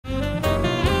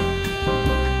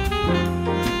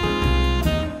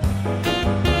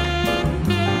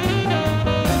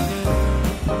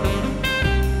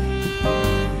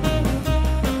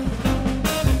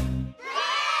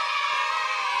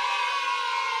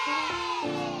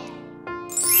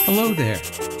Hello there,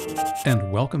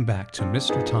 and welcome back to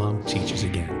Mr. Tom Teaches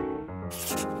Again.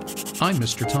 I'm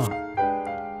Mr. Tom.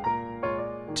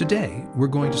 Today, we're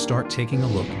going to start taking a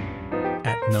look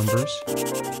at numbers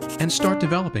and start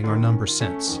developing our number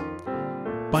sense.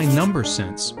 By number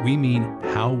sense, we mean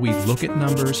how we look at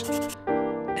numbers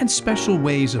and special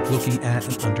ways of looking at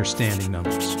and understanding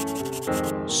numbers.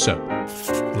 So,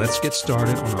 let's get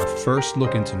started on our first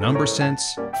look into number sense,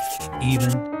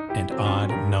 even and odd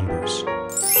numbers.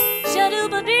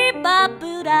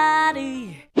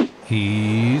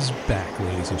 He's back,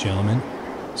 ladies and gentlemen.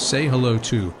 Say hello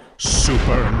to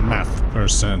Super Math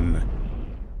Person.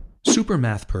 Super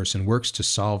Math Person works to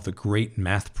solve the great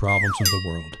math problems of the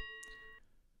world.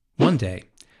 One day,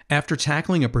 after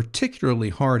tackling a particularly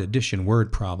hard addition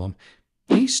word problem,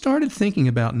 he started thinking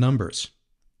about numbers.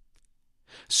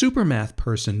 Super Math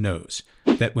Person knows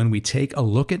that when we take a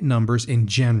look at numbers in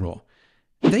general,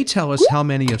 they tell us how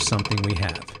many of something we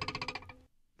have.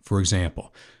 For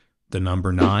example, the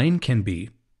number 9 can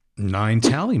be 9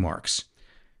 tally marks.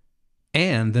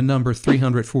 And the number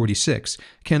 346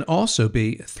 can also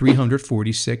be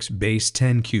 346 base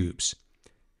 10 cubes,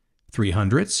 3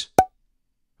 hundredths,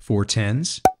 4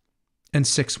 tens, and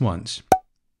 6 ones.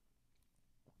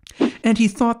 And he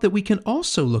thought that we can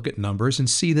also look at numbers and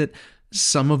see that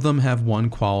some of them have one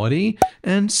quality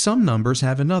and some numbers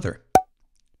have another.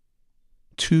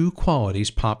 Two qualities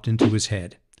popped into his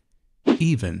head: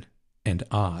 even and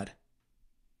odd.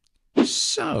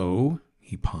 So,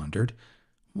 he pondered,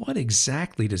 what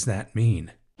exactly does that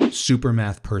mean? Super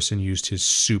Math Person used his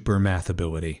super math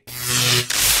ability. He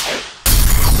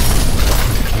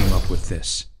came up with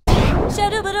this.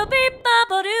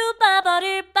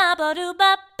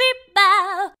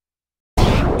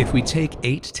 If we take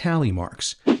 8 tally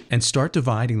marks and start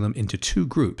dividing them into 2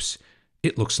 groups,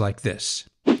 it looks like this.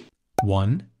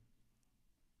 1,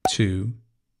 2,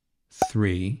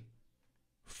 3,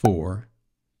 4,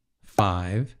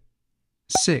 5,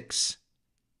 6,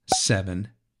 7,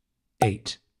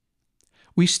 8.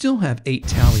 We still have 8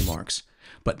 tally marks,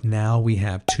 but now we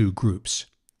have 2 groups.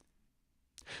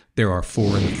 There are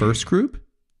 4 in the first group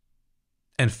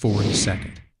and 4 in the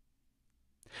second.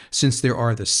 Since there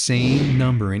are the same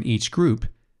number in each group,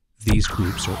 these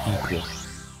groups are equal.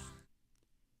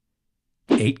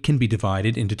 8 can be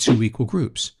divided into 2 equal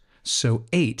groups, so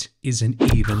 8 is an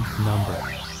even number.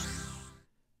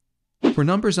 For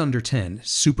numbers under 10,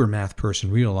 Super Math Person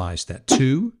realized that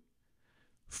 2,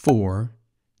 4,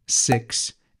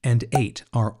 6, and 8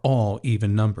 are all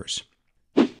even numbers.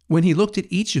 When he looked at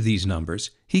each of these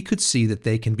numbers, he could see that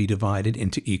they can be divided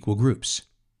into equal groups.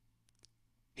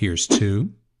 Here's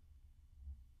 2.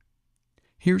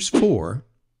 Here's 4.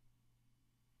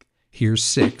 Here's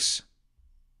 6.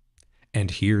 And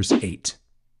here's 8.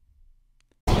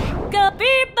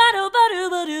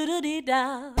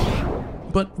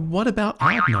 But what about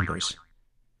odd numbers?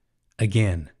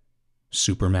 Again,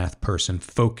 Super Math Person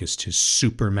focused his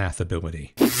super math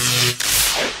ability.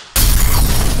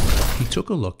 He took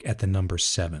a look at the number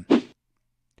 7.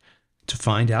 To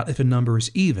find out if a number is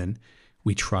even,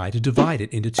 we try to divide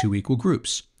it into 2 equal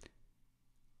groups.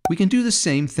 We can do the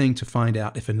same thing to find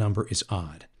out if a number is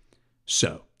odd.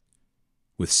 So,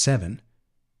 with 7,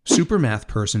 Super Math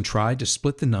Person tried to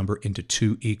split the number into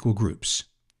 2 equal groups.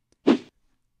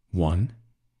 1,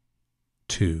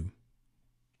 2,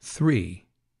 3,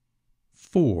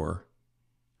 4,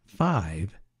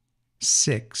 5,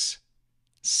 6,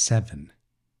 7.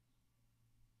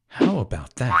 How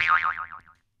about that?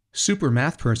 Super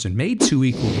Math Person made 2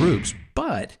 equal groups,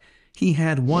 but he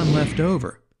had 1 left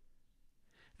over.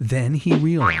 Then he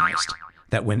realized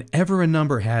that whenever a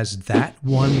number has that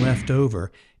 1 left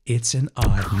over, it's an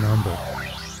odd number.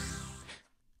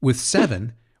 With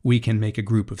 7, we can make a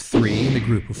group of 3 and a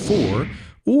group of 4,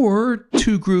 or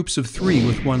 2 groups of 3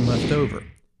 with 1 left over.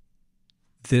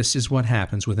 This is what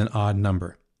happens with an odd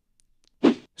number.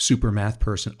 Super Math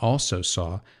Person also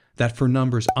saw that for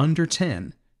numbers under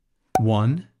 10,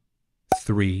 1,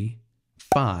 3,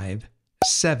 5,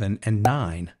 7, and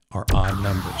 9 are odd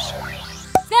numbers.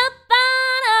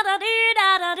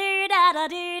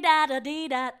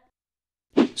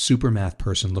 Super Math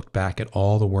Person looked back at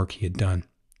all the work he had done.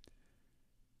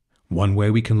 One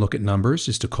way we can look at numbers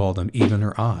is to call them even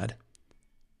or odd.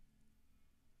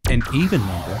 An even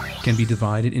number can be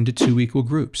divided into 2 equal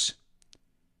groups.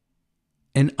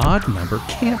 An odd number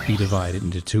can't be divided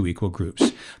into 2 equal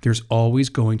groups. There's always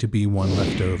going to be 1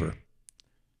 left over.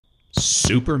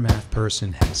 Super Math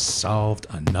Person has solved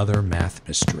another math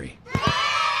mystery.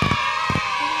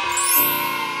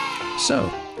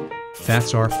 So,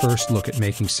 that's our first look at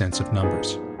making sense of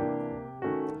numbers.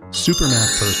 Super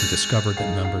Math Person discovered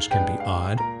that numbers can be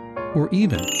odd or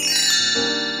even.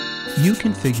 You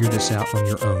can figure this out on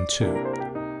your own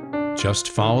too.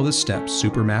 Just follow the steps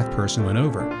Super Math Person went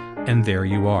over, and there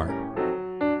you are.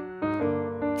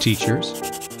 Teachers,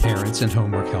 parents, and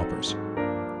homework helpers,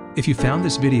 if you found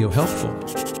this video helpful,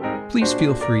 please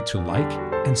feel free to like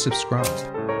and subscribe.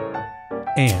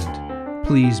 And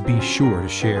please be sure to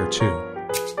share too.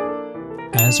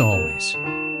 As always,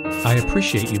 I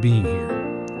appreciate you being here.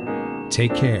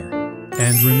 Take care,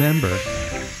 and remember,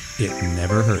 it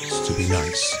never hurts to be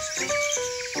nice.